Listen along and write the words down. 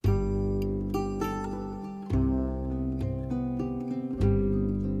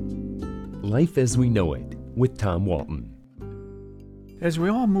Life as We Know It with Tom Walton. As we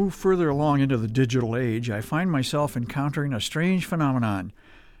all move further along into the digital age, I find myself encountering a strange phenomenon.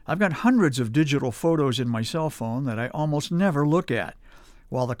 I've got hundreds of digital photos in my cell phone that I almost never look at,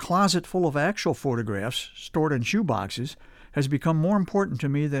 while the closet full of actual photographs stored in shoeboxes has become more important to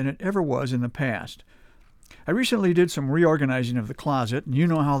me than it ever was in the past. I recently did some reorganizing of the closet, and you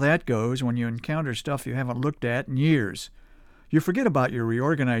know how that goes when you encounter stuff you haven't looked at in years. You forget about your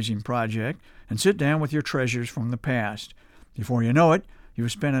reorganizing project and sit down with your treasures from the past. Before you know it,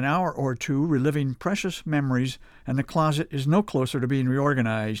 you've spent an hour or two reliving precious memories, and the closet is no closer to being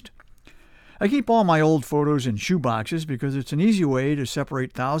reorganized. I keep all my old photos in shoeboxes because it's an easy way to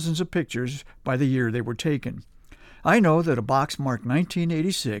separate thousands of pictures by the year they were taken. I know that a box marked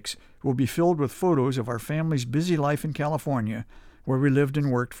 1986 will be filled with photos of our family's busy life in California, where we lived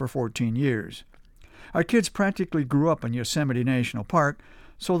and worked for 14 years. Our kids practically grew up in Yosemite National Park,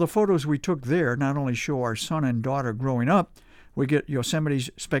 so the photos we took there not only show our son and daughter growing up, we get Yosemite's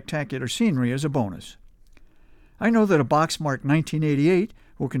spectacular scenery as a bonus. I know that a box marked 1988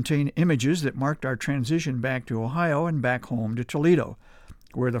 will contain images that marked our transition back to Ohio and back home to Toledo,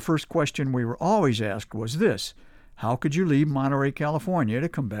 where the first question we were always asked was this: how could you leave Monterey, California to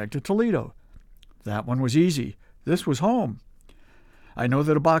come back to Toledo? That one was easy. This was home. I know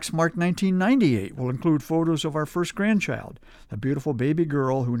that a box marked 1998 will include photos of our first grandchild, a beautiful baby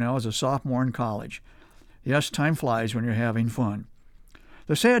girl who now is a sophomore in college. Yes, time flies when you're having fun.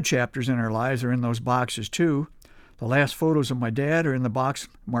 The sad chapters in our lives are in those boxes, too. The last photos of my dad are in the box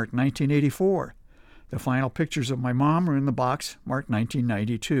marked 1984. The final pictures of my mom are in the box marked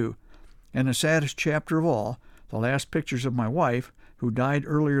 1992. And the saddest chapter of all, the last pictures of my wife, who died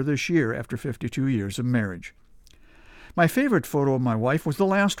earlier this year after 52 years of marriage. My favorite photo of my wife was the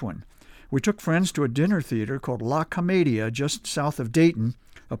last one. We took friends to a dinner theater called La Comedia just south of Dayton,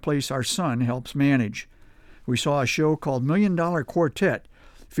 a place our son helps manage. We saw a show called $1 Million Quartet,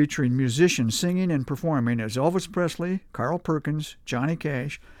 featuring musicians singing and performing as Elvis Presley, Carl Perkins, Johnny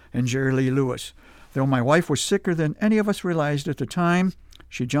Cash, and Jerry Lee Lewis. Though my wife was sicker than any of us realized at the time,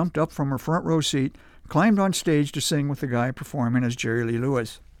 she jumped up from her front row seat, climbed on stage to sing with the guy performing as Jerry Lee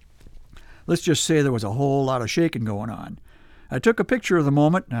Lewis. Let's just say there was a whole lot of shaking going on. I took a picture of the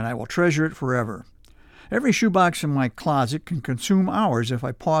moment, and I will treasure it forever. Every shoebox in my closet can consume hours if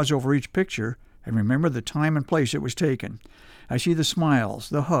I pause over each picture and remember the time and place it was taken. I see the smiles,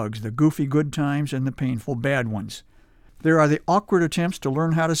 the hugs, the goofy good times, and the painful bad ones. There are the awkward attempts to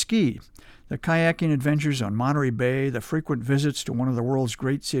learn how to ski, the kayaking adventures on Monterey Bay, the frequent visits to one of the world's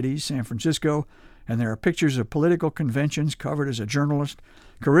great cities, San Francisco, and there are pictures of political conventions covered as a journalist,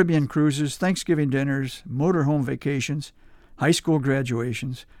 Caribbean cruises, Thanksgiving dinners, motorhome vacations, high school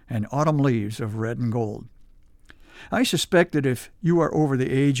graduations, and autumn leaves of red and gold. I suspect that if you are over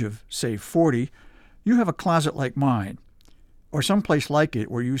the age of, say, 40, you have a closet like mine, or someplace like it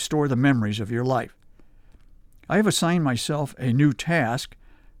where you store the memories of your life. I have assigned myself a new task,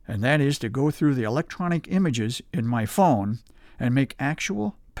 and that is to go through the electronic images in my phone and make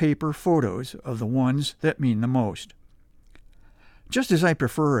actual paper photos of the ones that mean the most. Just as I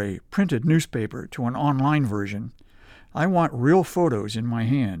prefer a printed newspaper to an online version, I want real photos in my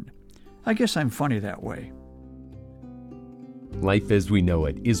hand. I guess I'm funny that way. Life as We Know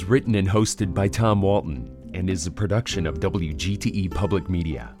It is written and hosted by Tom Walton and is a production of WGTE Public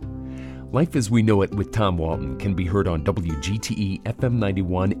Media. Life as We Know It with Tom Walton can be heard on WGTE FM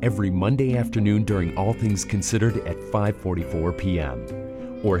 91 every Monday afternoon during All Things Considered at 5:44 p.m.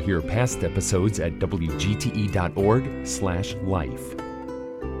 or hear past episodes at wgte.org/life.